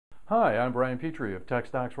Hi, I'm Brian Petrie of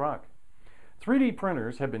TechStocksRock. 3D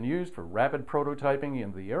printers have been used for rapid prototyping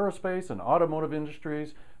in the aerospace and automotive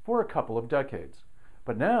industries for a couple of decades.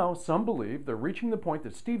 But now, some believe they're reaching the point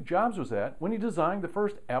that Steve Jobs was at when he designed the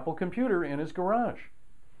first Apple computer in his garage.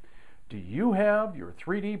 Do you have your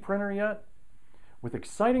 3D printer yet? With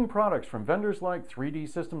exciting products from vendors like 3D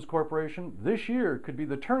Systems Corporation, this year could be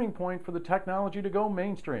the turning point for the technology to go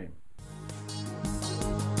mainstream.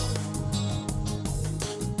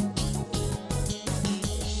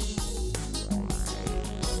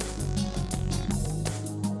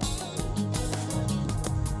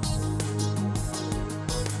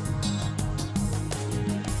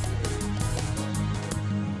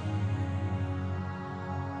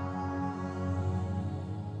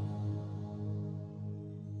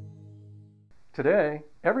 Today,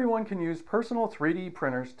 everyone can use personal 3D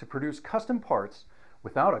printers to produce custom parts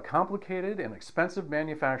without a complicated and expensive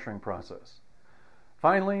manufacturing process.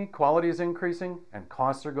 Finally, quality is increasing and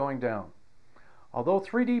costs are going down. Although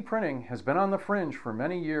 3D printing has been on the fringe for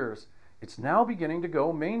many years, it's now beginning to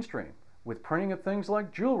go mainstream, with printing of things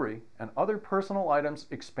like jewelry and other personal items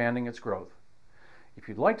expanding its growth. If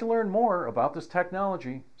you'd like to learn more about this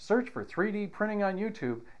technology, search for 3D printing on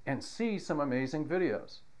YouTube and see some amazing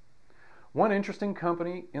videos. One interesting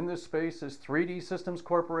company in this space is 3D Systems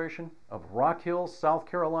Corporation of Rock Hill, South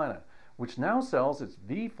Carolina, which now sells its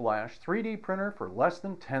V-Flash 3D printer for less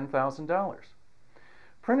than $10,000.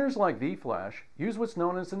 Printers like V-Flash use what's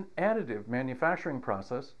known as an additive manufacturing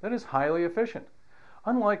process that is highly efficient,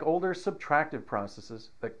 unlike older subtractive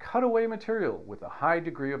processes that cut away material with a high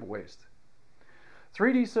degree of waste.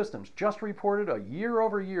 3D Systems just reported a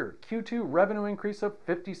year-over-year Q2 revenue increase of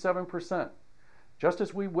 57%. Just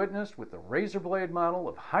as we witnessed with the razor blade model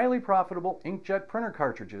of highly profitable inkjet printer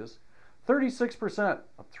cartridges, 36%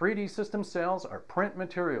 of 3D Systems sales are print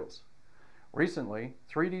materials. Recently,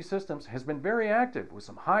 3D Systems has been very active with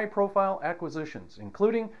some high-profile acquisitions,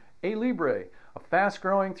 including Alibre, a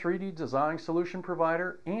fast-growing 3D design solution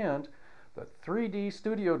provider, and the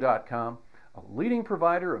 3dstudio.com, a leading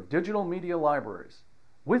provider of digital media libraries.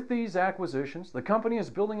 With these acquisitions, the company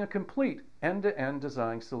is building a complete end-to-end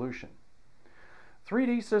design solution.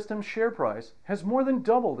 3D Systems' share price has more than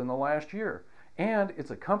doubled in the last year, and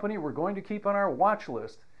it's a company we're going to keep on our watch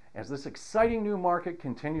list as this exciting new market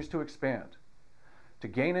continues to expand. To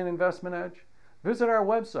gain an investment edge, visit our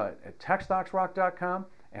website at TechStocksRock.com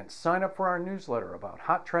and sign up for our newsletter about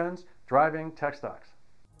hot trends driving tech stocks.